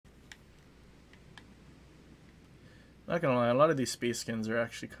Not gonna lie, a lot of these space skins are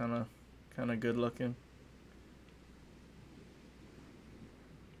actually kind of good looking.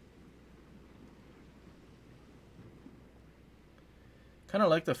 Kind of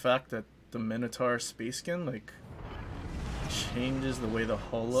like the fact that the Minotaur space skin like changes the way the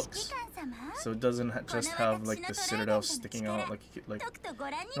hull looks, so it doesn't just have like the citadel sticking out like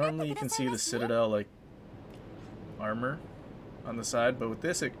normally you can see the citadel like armor on the side, but with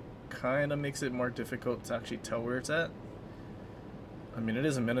this it kind of makes it more difficult to actually tell where it's at. I mean, it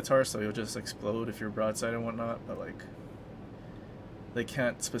is a Minotaur, so you'll just explode if you're broadside and whatnot, but like they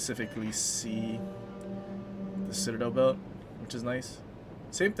can't specifically see the citadel belt, which is nice.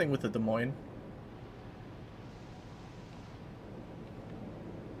 Same thing with the Des Moines.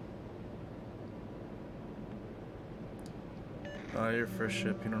 Your first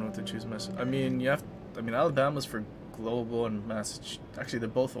ship, you don't know what to choose. I mean, you have. I mean, Alabama's for global and Massachusetts. Actually, they're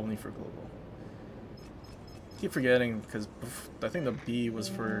both only for global. Keep forgetting because I think the B was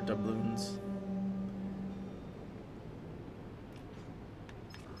for doubloons.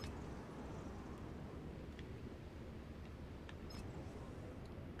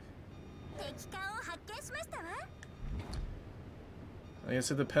 I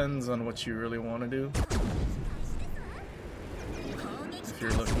guess it depends on what you really want to do. If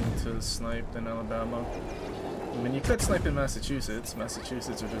you're looking to snipe in Alabama, I mean, you could snipe in Massachusetts.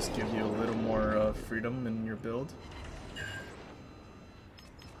 Massachusetts would just give you a little more freedom in your build.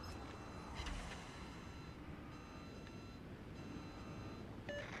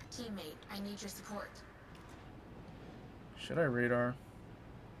 Teammate, I need your support. Should I radar?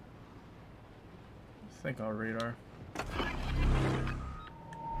 I think I'll radar. Oh,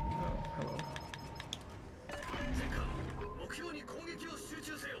 hello.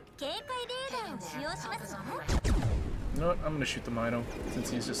 You know what? I'm gonna shoot the Mino since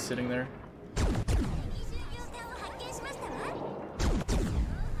he's just sitting there.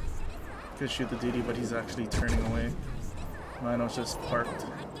 Could shoot the DD, but he's actually turning away. Mino's just parked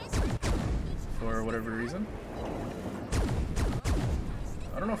for whatever reason.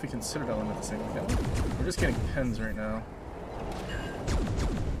 I don't know if we can Citadel him at the same time. We're just getting pens right now.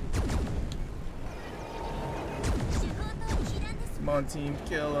 Come on, team,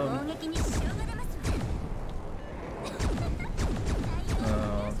 kill him.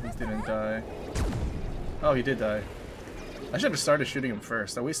 Oh, he didn't die. Oh, he did die. I should have started shooting him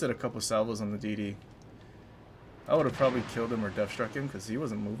first. I wasted a couple salvos on the DD. I would have probably killed him or death struck him because he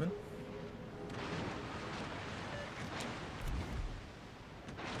wasn't moving.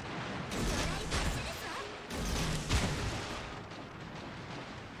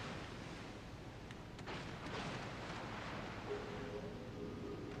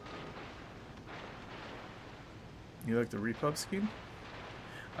 You like the Repub skin?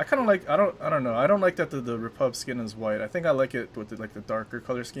 I kind of like. I don't know. I don't like that the Repub skin is white. I think I like it with the, like the darker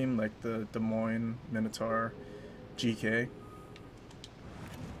color scheme, like the Des Moines, Minotaur, GK.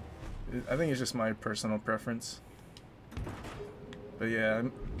 I think it's just my personal preference. But yeah,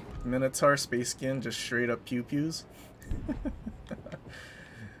 Minotaur space skin, just straight up Pew Pews.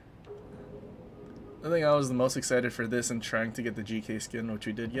 I think I was the most excited for this and trying to get the GK skin, which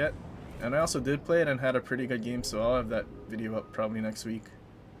we did get. And I also did play it and had a pretty good game, so I'll have that video up probably next week.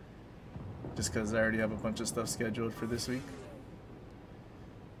 Just because I already have a bunch of stuff scheduled for this week.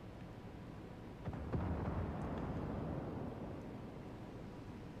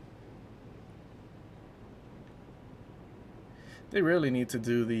 They really need to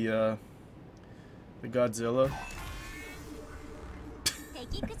do the Godzilla.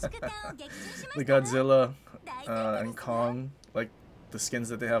 The Godzilla and Kong, like the skins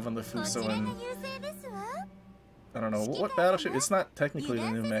that they have on the Fuso and I don't know what battleship. It's not technically the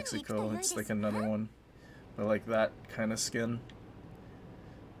New Mexico. It's like another one, but like that kind of skin.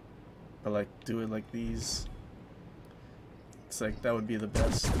 But like do it like these. It's like that would be the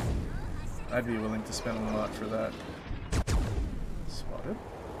best. I'd be willing to spend a lot for that. Spotted.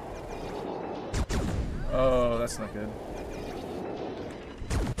 Oh, that's not good.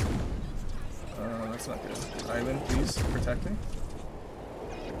 That's not good. Ivan, please protect me.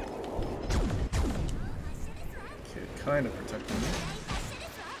 Okay, kind of protecting me.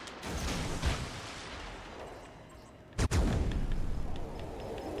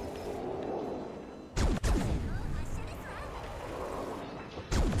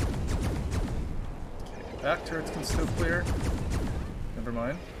 Okay, back turrets can still clear. Never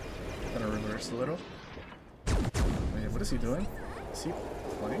mind. I'm gonna reverse a little. Wait, what is he doing? Is he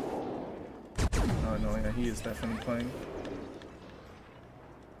playing? Oh no, yeah, he is definitely playing.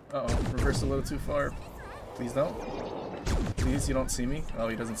 Uh-oh, reverse a little too far. Please don't. Please, you don't see me. Oh,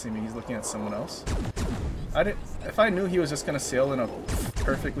 he doesn't see me. He's looking at someone else. I didn't. If I knew he was just gonna sail in a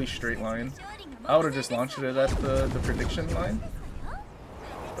perfectly straight line, I would have just launched it at the prediction line.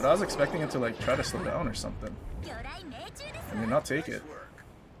 But I was expecting it to like try to slow down or something. I mean, I'll take it.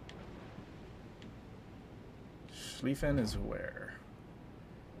 Schlieffen is where?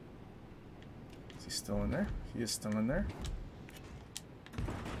 Is he still in there? He is still in there.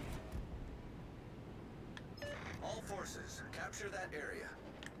 All forces, capture that area.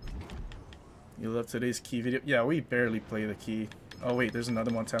 You love today's key video? Yeah, we barely play the key. Oh wait, there's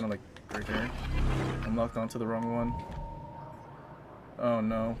another Montana like right there. I'm locked onto the wrong one. Oh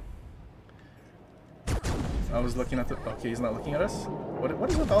no. I was looking at the... Okay, he's not looking at us? What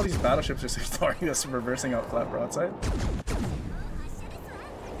is with all these battleships just ignoring us reversing out flat broadside?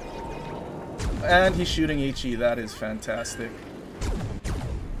 And he's shooting HE. That is fantastic.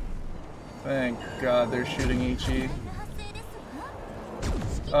 Thank God they're shooting HE.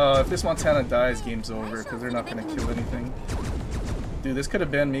 If this Montana dies, game's over, because they're not going to kill anything. Dude, this could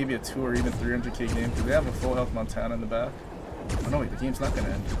have been maybe a 2 or even 300k game, because they have a full health Montana in the back. Oh no, wait, the game's not going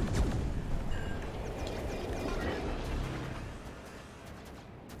to end.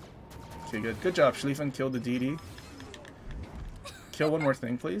 Okay, good. Good job, Schlieffen. Killed the DD. Kill one more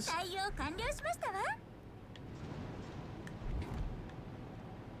thing, please.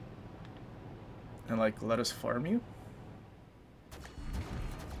 And, like, let us farm you?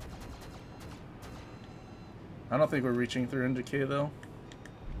 I don't think we're reaching 300k, though.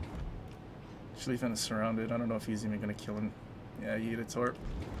 Schlieffen is surrounded. I don't know if he's even going to kill him. Yeah, he ate a torp.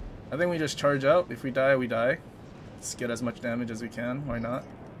 I think we just charge out. If we die, we die. Let's get as much damage as we can. Why not?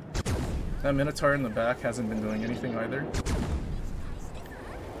 That Minotaur in the back hasn't been doing anything either.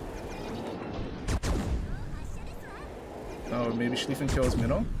 Oh, maybe Schlieffen kills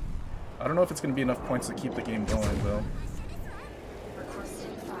Mino? I don't know if it's going to be enough points to keep the game going, though.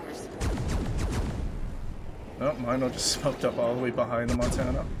 Oh, Mino just smoked up all the way behind the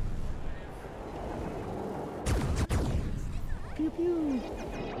Montana. Pew pew!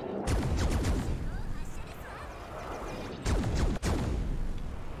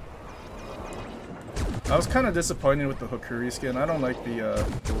 I was kind of disappointed with the Hokuri skin. I don't like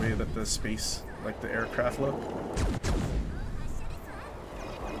the way that the space, like the aircraft look.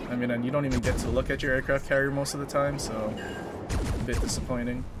 I mean, and you don't even get to look at your aircraft carrier most of the time, so a bit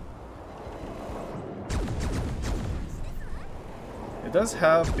disappointing. It does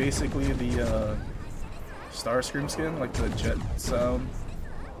have basically the Starscream skin, like the jet sound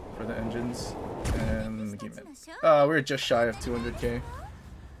for the engines, and the game ends. We're just shy of 200k.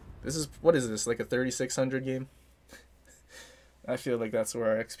 This is, what is this, like a 3600 game? I feel like that's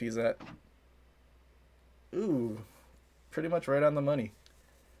where our XP's at. Ooh, pretty much right on the money.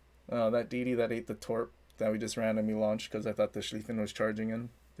 Oh, that DD that ate the torp that we just randomly launched because I thought the Schlieffen was charging in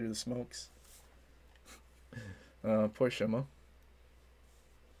through the smokes. Poor Shimo.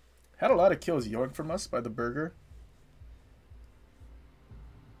 Had a lot of kills yoinked from us by the burger.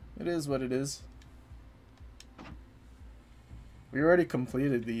 It is what it is. We already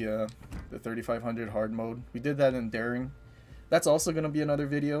completed the 3500 hard mode. We did that in Daring. That's also going to be another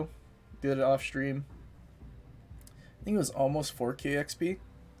video. Did it off stream. I think it was almost 4k XP.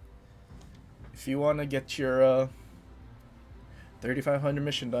 If you want to get your 3500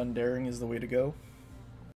 mission done, Daring is the way to go.